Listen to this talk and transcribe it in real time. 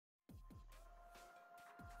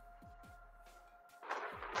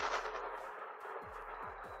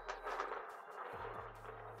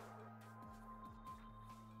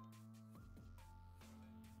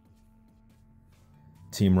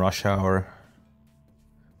Team Rush Hour.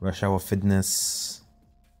 Rush Hour Fitness.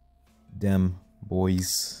 Them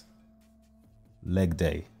boys. Leg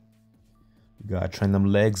day. You gotta train them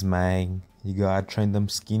legs, man. You gotta train them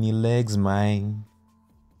skinny legs, man.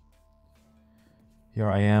 Here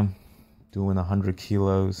I am, doing 100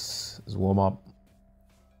 kilos as warm up.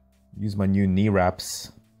 Use my new knee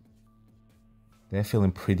wraps. They're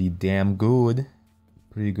feeling pretty damn good.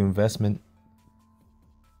 Pretty good investment.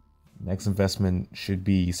 Next investment should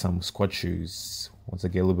be some squat shoes once I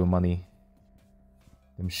get a little bit of money.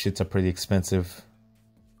 Them shits are pretty expensive.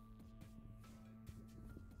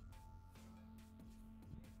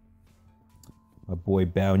 My boy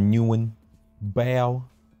Bao Nguyen. Bao.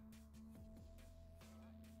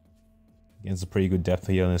 Against a pretty good depth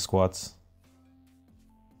here on his squats.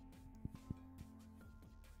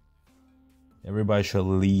 Everybody should at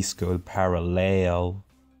least go parallel,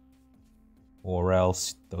 or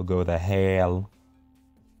else they'll go to hell.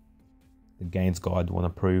 The gains God won't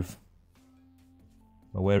approve.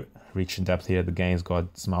 But we're reaching depth here. The gains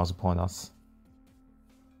God smiles upon us.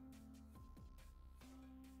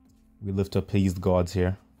 We live to appease the gods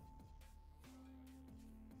here.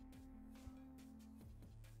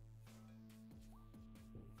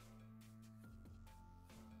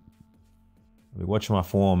 We're watching my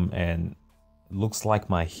form and it looks like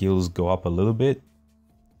my heels go up a little bit,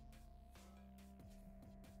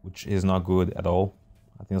 which is not good at all.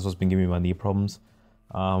 I think that's what's been giving me my knee problems.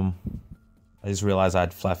 I just realized I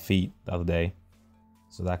had flat feet the other day,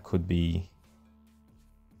 so that could be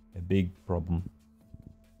a big problem.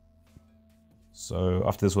 So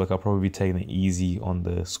after this work, I'll probably be taking it easy on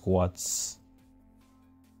the squats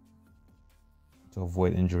to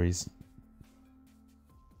avoid injuries.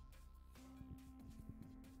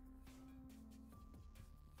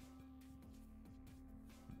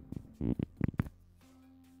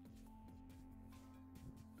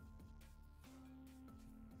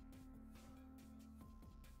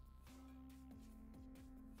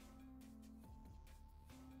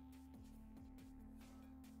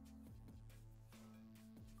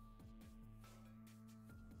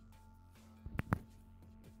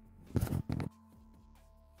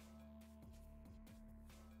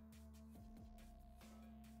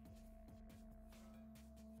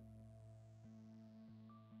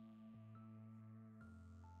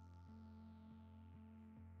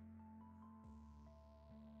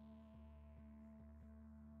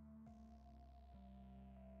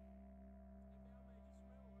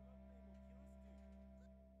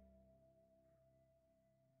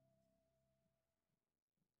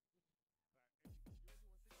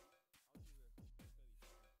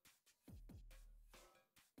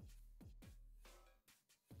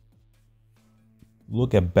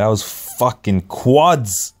 Look at Bao's fucking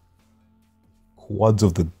quads. Quads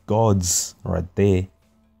of the gods right there.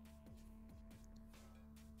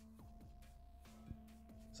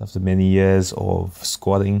 So after many years of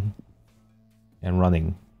squatting and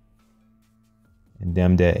running. And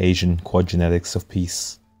damn their Asian quad genetics of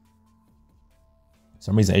peace. For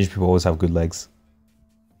some reason Asian people always have good legs.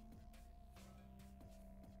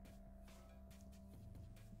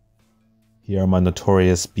 Here are my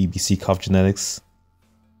notorious BBC cuff genetics.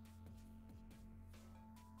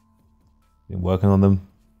 Been working on them.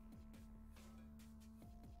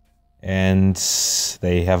 And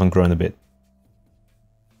they haven't grown a bit.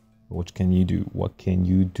 But what can you do? What can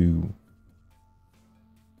you do?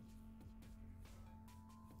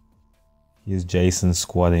 Here's Jason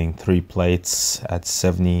squatting 3 plates at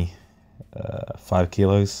 75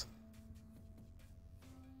 kilos.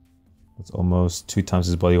 That's almost 2 times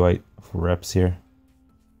his body weight for reps here.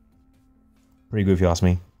 Pretty good if you ask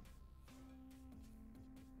me.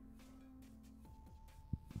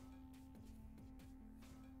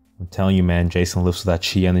 I'm telling you, man, Jason lives with that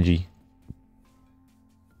chi energy.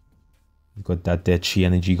 He's got that dead chi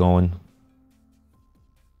energy going.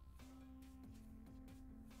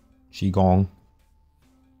 Qigong.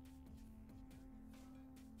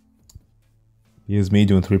 Here's me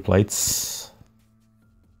doing 3 plates.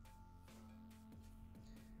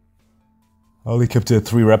 I only kept it at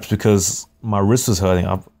 3 reps because my wrist was hurting.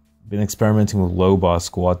 I've been experimenting with low bar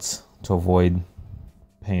squats to avoid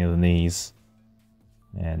pain in the knees.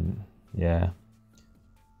 And yeah,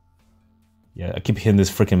 I keep hitting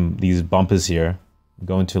these bumpers here. I'm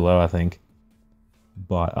going too low, I think.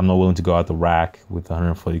 But I'm not willing to go out the rack with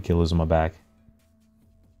 140 kilos on my back.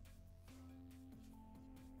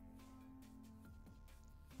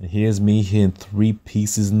 And here's me hitting 3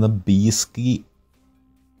 pieces in the biscuit.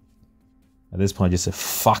 At this point, I just said,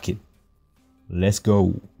 fuck it. Let's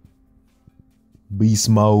go. Beast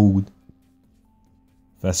mode.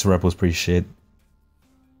 First rep was pretty shit.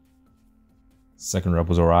 Second rep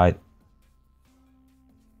was alright.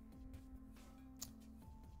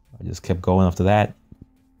 I just kept going after that.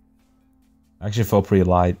 I actually felt pretty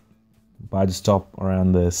light, but I just stopped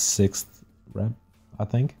around the 6th rep, I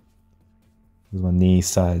think. Because my knee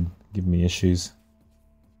started giving me issues.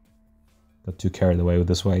 Got too carried away with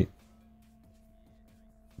this weight.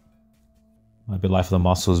 Might be light for the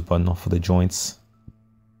muscles, but not for the joints.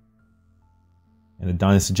 And the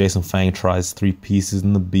Dynasty Jason Fang tries 3 pieces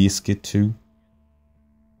in the biscuit too.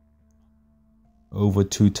 Over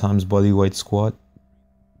 2 times bodyweight squat.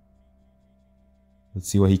 Let's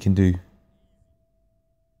see what he can do.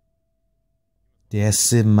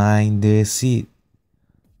 That's it, mine. That's it.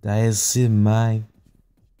 That's it, mine.